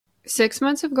6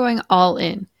 months of going all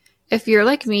in. If you're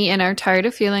like me and are tired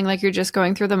of feeling like you're just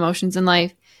going through the motions in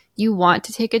life, you want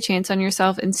to take a chance on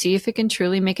yourself and see if it can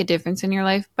truly make a difference in your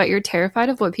life, but you're terrified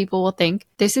of what people will think,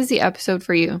 this is the episode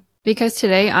for you. Because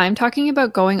today I'm talking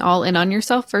about going all in on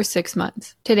yourself for 6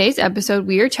 months. Today's episode,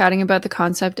 we are chatting about the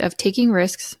concept of taking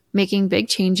risks, making big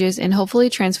changes, and hopefully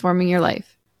transforming your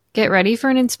life. Get ready for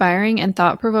an inspiring and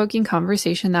thought-provoking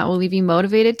conversation that will leave you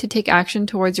motivated to take action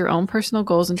towards your own personal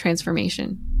goals and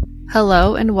transformation.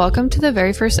 Hello, and welcome to the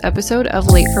very first episode of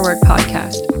Late for Work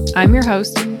podcast. I'm your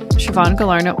host, Siobhan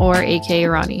Galarna, or aka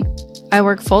Rani. I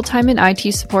work full-time in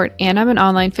IT support, and I'm an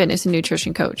online fitness and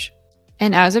nutrition coach.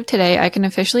 And as of today, I can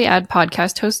officially add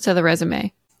podcast host to the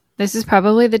resume. This is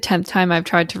probably the 10th time I've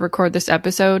tried to record this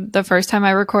episode. The first time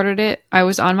I recorded it, I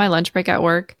was on my lunch break at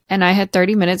work, and I had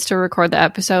 30 minutes to record the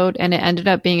episode, and it ended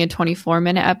up being a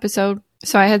 24-minute episode.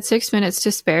 So I had 6 minutes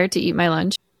to spare to eat my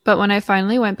lunch. But when I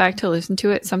finally went back to listen to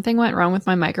it, something went wrong with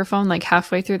my microphone like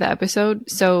halfway through the episode,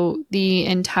 so the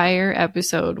entire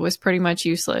episode was pretty much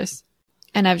useless.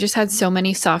 And I've just had so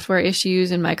many software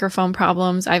issues and microphone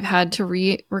problems, I've had to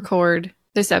re-record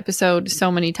this episode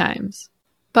so many times.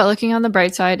 But looking on the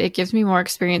bright side, it gives me more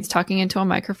experience talking into a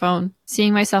microphone,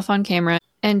 seeing myself on camera,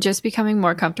 and just becoming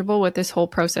more comfortable with this whole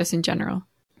process in general.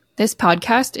 This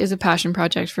podcast is a passion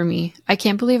project for me. I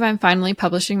can't believe I'm finally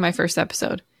publishing my first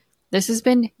episode. This has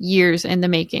been years in the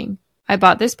making. I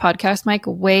bought this podcast mic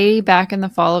way back in the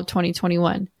fall of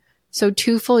 2021. So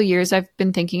 2 full years I've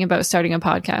been thinking about starting a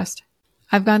podcast.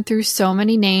 I've gone through so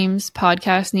many names,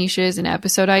 podcast niches, and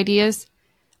episode ideas.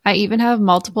 I even have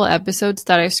multiple episodes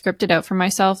that I've scripted out for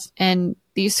myself, and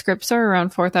these scripts are around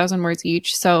 4,000 words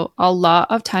each, so a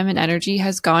lot of time and energy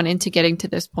has gone into getting to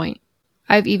this point.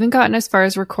 I've even gotten as far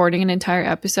as recording an entire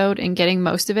episode and getting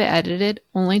most of it edited,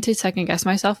 only to second guess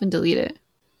myself and delete it.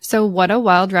 So what a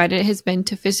wild ride it has been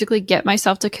to physically get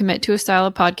myself to commit to a style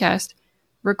of podcast,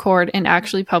 record, and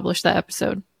actually publish the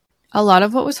episode. A lot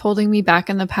of what was holding me back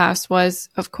in the past was,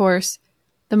 of course,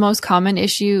 the most common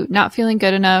issue, not feeling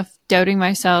good enough, doubting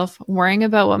myself, worrying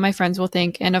about what my friends will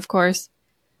think, and of course,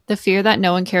 the fear that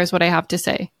no one cares what I have to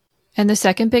say. And the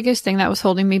second biggest thing that was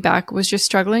holding me back was just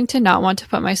struggling to not want to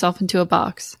put myself into a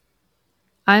box.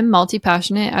 I'm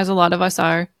multi-passionate, as a lot of us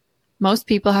are. Most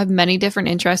people have many different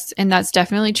interests, and that's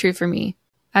definitely true for me.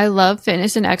 I love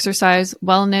fitness and exercise,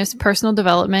 wellness, personal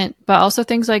development, but also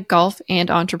things like golf and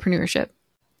entrepreneurship.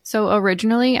 So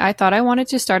originally, I thought I wanted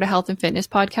to start a health and fitness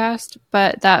podcast,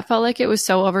 but that felt like it was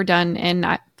so overdone and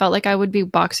I felt like I would be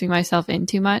boxing myself in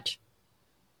too much.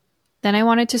 Then I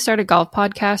wanted to start a golf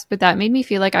podcast, but that made me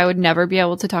feel like I would never be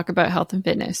able to talk about health and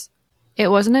fitness. It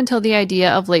wasn't until the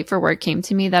idea of Late for Work came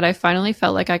to me that I finally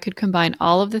felt like I could combine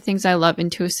all of the things I love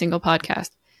into a single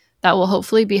podcast that will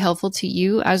hopefully be helpful to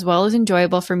you as well as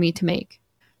enjoyable for me to make.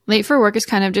 Late for Work is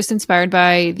kind of just inspired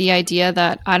by the idea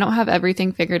that I don't have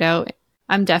everything figured out.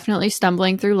 I'm definitely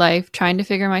stumbling through life, trying to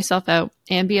figure myself out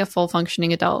and be a full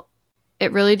functioning adult.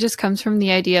 It really just comes from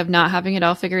the idea of not having it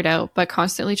all figured out, but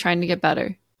constantly trying to get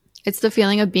better. It's the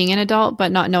feeling of being an adult,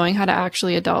 but not knowing how to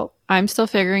actually adult. I'm still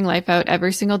figuring life out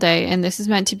every single day, and this is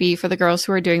meant to be for the girls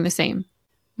who are doing the same.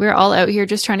 We're all out here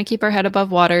just trying to keep our head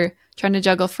above water, trying to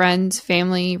juggle friends,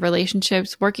 family,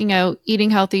 relationships, working out,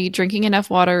 eating healthy, drinking enough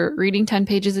water, reading 10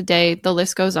 pages a day, the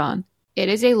list goes on. It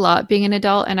is a lot being an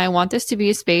adult, and I want this to be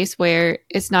a space where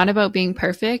it's not about being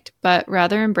perfect, but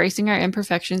rather embracing our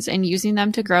imperfections and using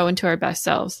them to grow into our best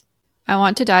selves. I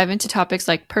want to dive into topics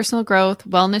like personal growth,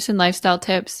 wellness and lifestyle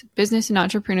tips, business and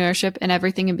entrepreneurship, and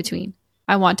everything in between.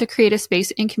 I want to create a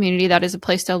space and community that is a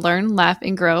place to learn, laugh,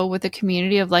 and grow with a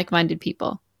community of like-minded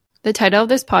people. The title of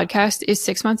this podcast is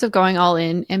 6 months of going all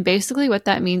in, and basically what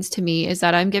that means to me is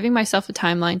that I'm giving myself a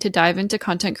timeline to dive into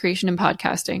content creation and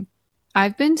podcasting.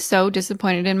 I've been so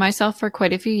disappointed in myself for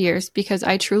quite a few years because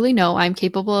I truly know I'm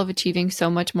capable of achieving so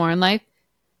much more in life,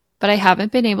 but I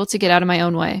haven't been able to get out of my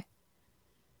own way.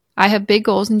 I have big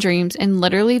goals and dreams, and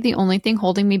literally the only thing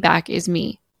holding me back is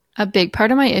me. A big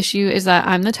part of my issue is that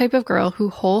I'm the type of girl who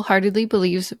wholeheartedly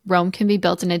believes Rome can be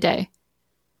built in a day.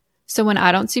 So when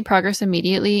I don't see progress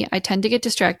immediately, I tend to get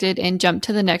distracted and jump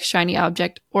to the next shiny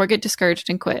object or get discouraged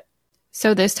and quit.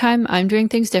 So this time, I'm doing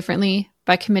things differently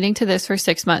by committing to this for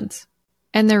 6 months.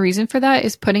 And the reason for that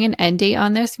is putting an end date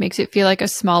on this makes it feel like a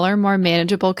smaller, more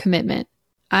manageable commitment.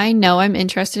 I know I'm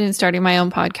interested in starting my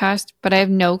own podcast, but I have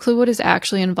no clue what is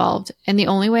actually involved, and the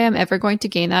only way I'm ever going to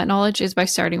gain that knowledge is by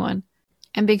starting one.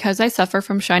 And because I suffer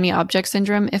from shiny object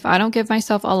syndrome, if I don't give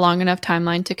myself a long enough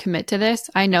timeline to commit to this,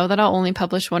 I know that I'll only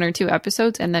publish 1 or 2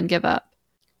 episodes and then give up.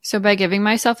 So by giving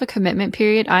myself a commitment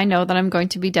period, I know that I'm going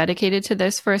to be dedicated to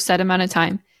this for a set amount of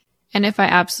time, And if I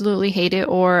absolutely hate it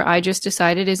or I just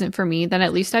decide it isn't for me, then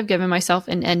at least I've given myself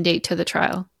an end date to the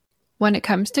trial. When it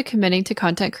comes to committing to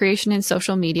content creation and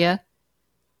social media,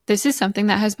 this is something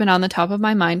that has been on the top of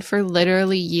my mind for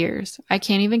literally years. I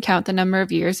can't even count the number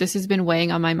of years this has been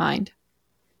weighing on my mind.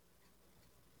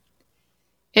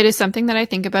 It is something that I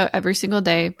think about every single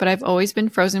day, but I've always been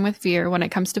frozen with fear when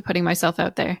it comes to putting myself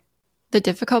out there. The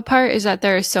difficult part is that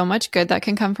there is so much good that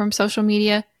can come from social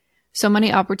media, so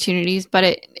many opportunities, but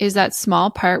it is that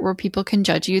small part where people can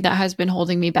judge you that has been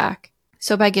holding me back.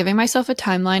 So by giving myself a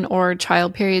timeline or trial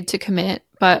period to commit,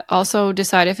 but also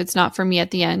decide if it's not for me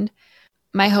at the end,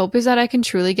 my hope is that I can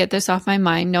truly get this off my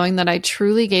mind, knowing that I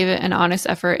truly gave it an honest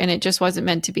effort and it just wasn't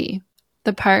meant to be.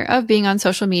 The part of being on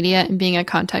social media and being a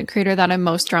content creator that I'm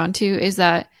most drawn to is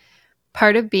that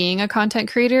part of being a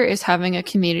content creator is having a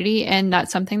community, and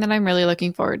that's something that I'm really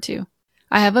looking forward to.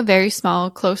 I have a very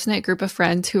small, close-knit group of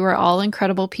friends who are all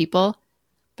incredible people,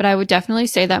 but I would definitely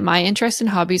say that my interests and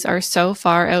hobbies are so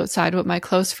far outside what my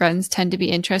close friends tend to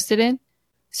be interested in,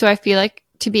 so I feel like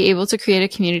to be able to create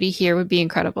a community here would be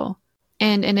incredible.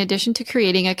 And in addition to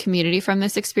creating a community from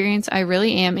this experience, I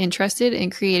really am interested in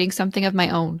creating something of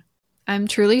my own. I'm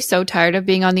truly so tired of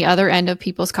being on the other end of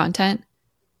people's content.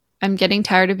 I'm getting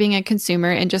tired of being a consumer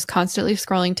and just constantly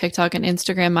scrolling TikTok and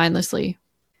Instagram mindlessly.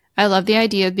 I love the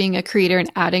idea of being a creator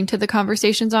and adding to the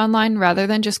conversations online rather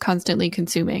than just constantly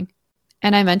consuming.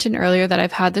 And I mentioned earlier that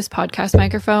I've had this podcast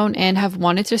microphone and have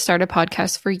wanted to start a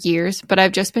podcast for years, but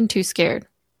I've just been too scared.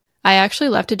 I actually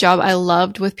left a job I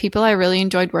loved with people I really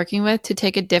enjoyed working with to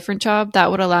take a different job that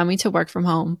would allow me to work from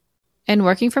home. And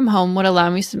working from home would allow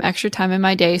me some extra time in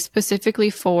my day specifically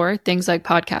for things like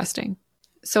podcasting.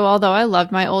 So although I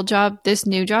loved my old job, this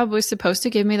new job was supposed to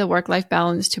give me the work-life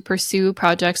balance to pursue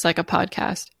projects like a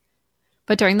podcast.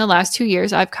 But during the last 2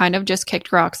 years, I've kind of just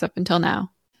kicked rocks up until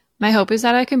now. My hope is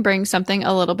that I can bring something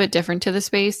a little bit different to the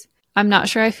space. I'm not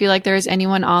sure I feel like there is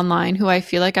anyone online who I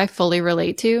feel like I fully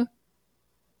relate to.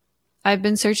 I've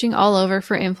been searching all over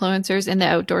for influencers in the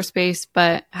outdoor space,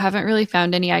 but haven't really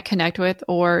found any I connect with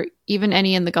or even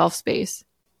any in the golf space.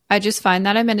 I just find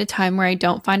that I'm in a time where I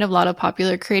don't find a lot of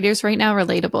popular creators right now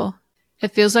relatable.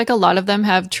 It feels like a lot of them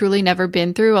have truly never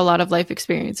been through a lot of life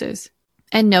experiences.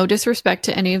 And no disrespect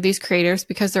to any of these creators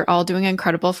because they're all doing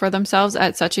incredible for themselves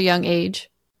at such a young age.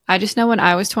 I just know when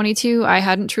I was 22, I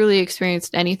hadn't truly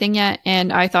experienced anything yet,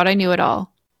 and I thought I knew it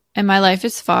all. And my life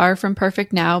is far from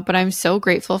perfect now, but I'm so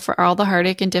grateful for all the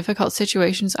heartache and difficult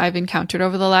situations I've encountered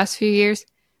over the last few years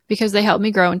because they helped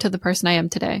me grow into the person I am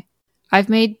today. I've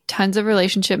made tons of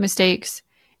relationship mistakes,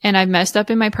 and I've messed up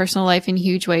in my personal life in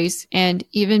huge ways, and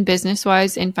even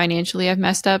business-wise and financially I've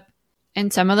messed up.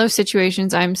 And some of those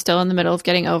situations I'm still in the middle of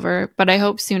getting over, but I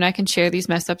hope soon I can share these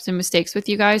mess-ups and mistakes with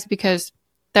you guys because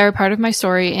they're a part of my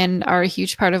story and are a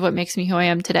huge part of what makes me who I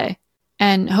am today.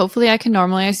 And hopefully I can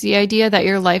normalize the idea that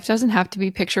your life doesn't have to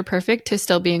be picture perfect to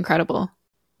still be incredible.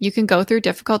 You can go through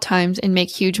difficult times and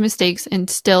make huge mistakes and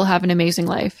still have an amazing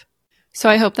life. So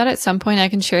I hope that at some point I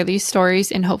can share these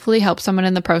stories and hopefully help someone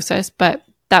in the process, but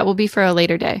that will be for a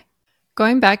later day.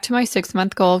 Going back to my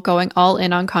 6-month goal of going all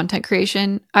in on content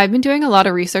creation, I've been doing a lot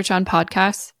of research on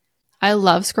podcasts. I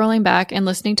love scrolling back and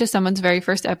listening to someone's very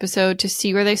first episode to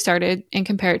see where they started and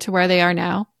compare it to where they are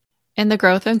now. And the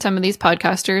growth in some of these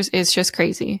podcasters is just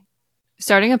crazy.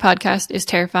 Starting a podcast is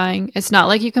terrifying. It's not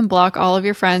like you can block all of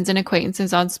your friends and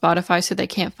acquaintances on Spotify so they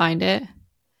can't find it.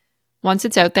 Once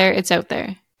it's out there, it's out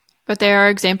there. But there are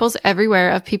examples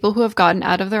everywhere of people who have gotten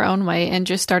out of their own way and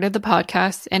just started the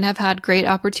podcast and have had great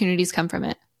opportunities come from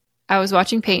it. I was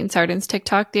watching Peyton Sardin's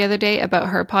TikTok the other day about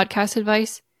her podcast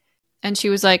advice, and she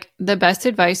was like, the best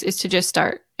advice is to just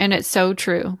start. And it's so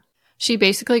true. She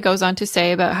basically goes on to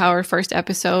say about how her first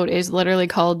episode is literally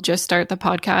called Just Start the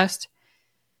Podcast,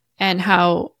 and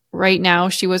how right now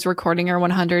she was recording her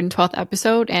 112th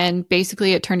episode, and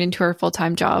basically it turned into her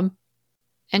full-time job.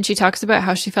 And she talks about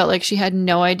how she felt like she had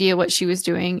no idea what she was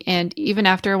doing, and even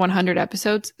after 100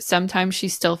 episodes, sometimes she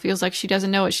still feels like she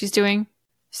doesn't know what she's doing.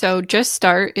 So just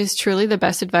start is truly the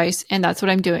best advice, and that's what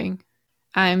I'm doing.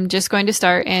 I'm just going to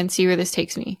start and see where this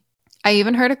takes me. I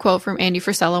even heard a quote from Andy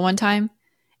Frisella one time.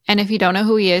 And if you don't know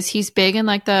who he is, he's big in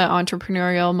like the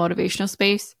entrepreneurial motivational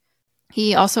space.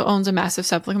 He also owns a massive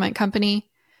supplement company.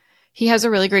 He has a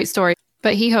really great story,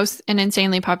 but he hosts an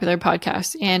insanely popular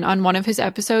podcast. And on one of his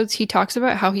episodes, he talks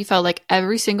about how he felt like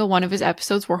every single one of his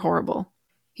episodes were horrible.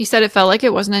 He said it felt like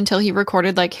it wasn't until he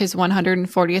recorded like his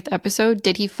 140th episode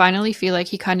did he finally feel like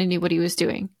he kind of knew what he was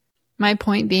doing. My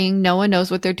point being, no one knows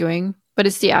what they're doing, but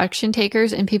it's the action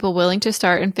takers and people willing to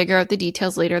start and figure out the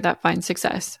details later that find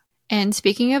success. And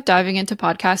speaking of diving into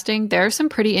podcasting, there are some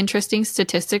pretty interesting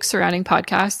statistics surrounding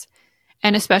podcasts,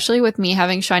 And especially with me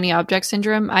having shiny object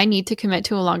syndrome, I need to commit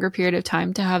to a longer period of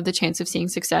time to have the chance of seeing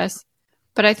success.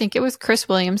 But I think it was Chris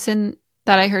Williamson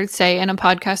that I heard say in a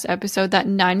podcast episode that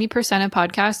 90% of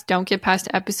podcasts don't get past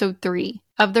episode 3.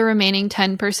 Of the remaining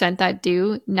 10% that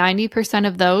do, 90%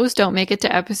 of those don't make it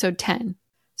to episode 10.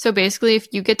 So basically, if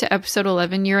you get to episode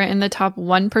 11, you're in the top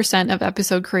 1% of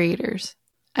episode creators.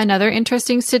 Another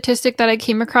interesting statistic that I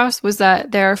came across was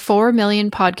that there are 4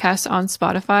 million podcasts on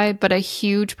Spotify, but a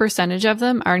huge percentage of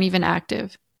them aren't even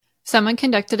active. Someone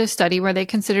conducted a study where they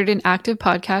considered an active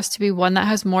podcast to be one that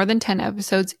has more than 10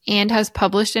 episodes and has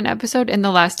published an episode in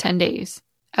the last 10 days.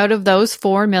 Out of those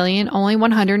 4 million, only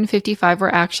 155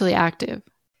 were actually active.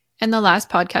 And the last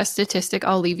podcast statistic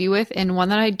I'll leave you with, and one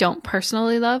that I don't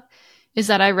personally love, is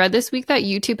that I read this week that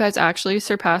YouTube has actually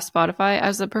surpassed Spotify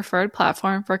as the preferred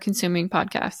platform for consuming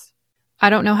podcasts. I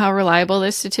don't know how reliable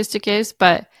this statistic is,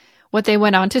 but what they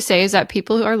went on to say is that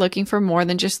people who are looking for more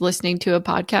than just listening to a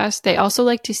podcast, they also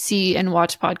like to see and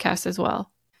watch podcasts as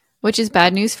well. Which is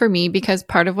bad news for me because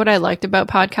part of what I liked about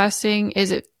podcasting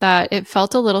is that it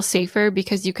felt a little safer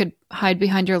because you could hide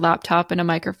behind your laptop and a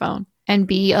microphone and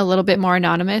be a little bit more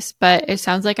anonymous, but it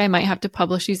sounds like I might have to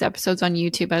publish these episodes on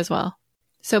YouTube as well.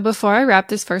 So before I wrap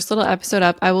this first little episode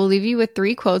up, I will leave you with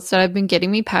 3 quotes that have been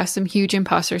getting me past some huge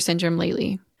imposter syndrome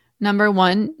lately. Number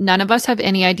 1, none of us have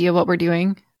any idea what we're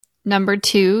doing. Number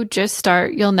 2, just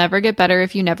start. You'll never get better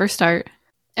if you never start.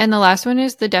 And the last one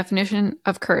is the definition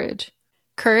of courage.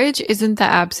 Courage isn't the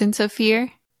absence of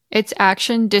fear. It's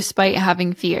action despite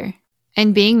having fear.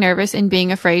 And being nervous and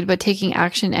being afraid but taking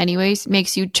action anyways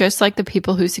makes you just like the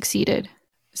people who succeeded.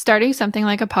 Starting something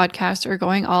like a podcast or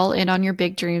going all in on your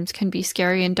big dreams can be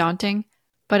scary and daunting,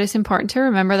 but it's important to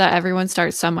remember that everyone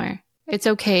starts somewhere. It's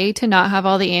okay to not have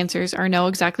all the answers or know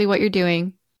exactly what you're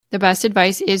doing. The best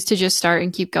advice is to just start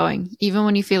and keep going, even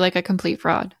when you feel like a complete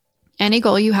fraud. Any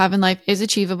goal you have in life is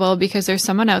achievable because there's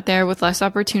someone out there with less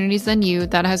opportunities than you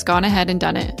that has gone ahead and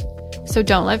done it. So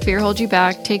don't let fear hold you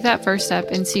back. Take that first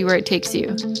step and see where it takes you.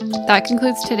 That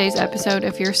concludes today's episode.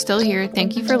 If you're still here,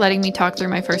 thank you for letting me talk through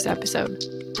my first episode.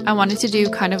 I wanted to do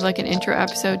kind of like an intro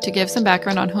episode to give some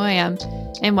background on who I am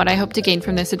and what I hope to gain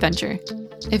from this adventure.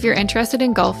 If you're interested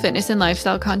in golf, fitness, and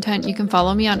lifestyle content, you can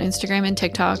follow me on Instagram and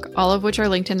TikTok, all of which are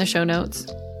linked in the show notes.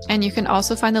 And you can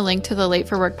also find the link to the Late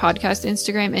for Work podcast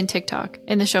Instagram and TikTok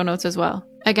in the show notes as well.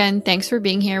 Again, thanks for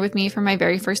being here with me for my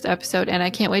very first episode, and I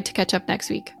can't wait to catch up next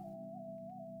week.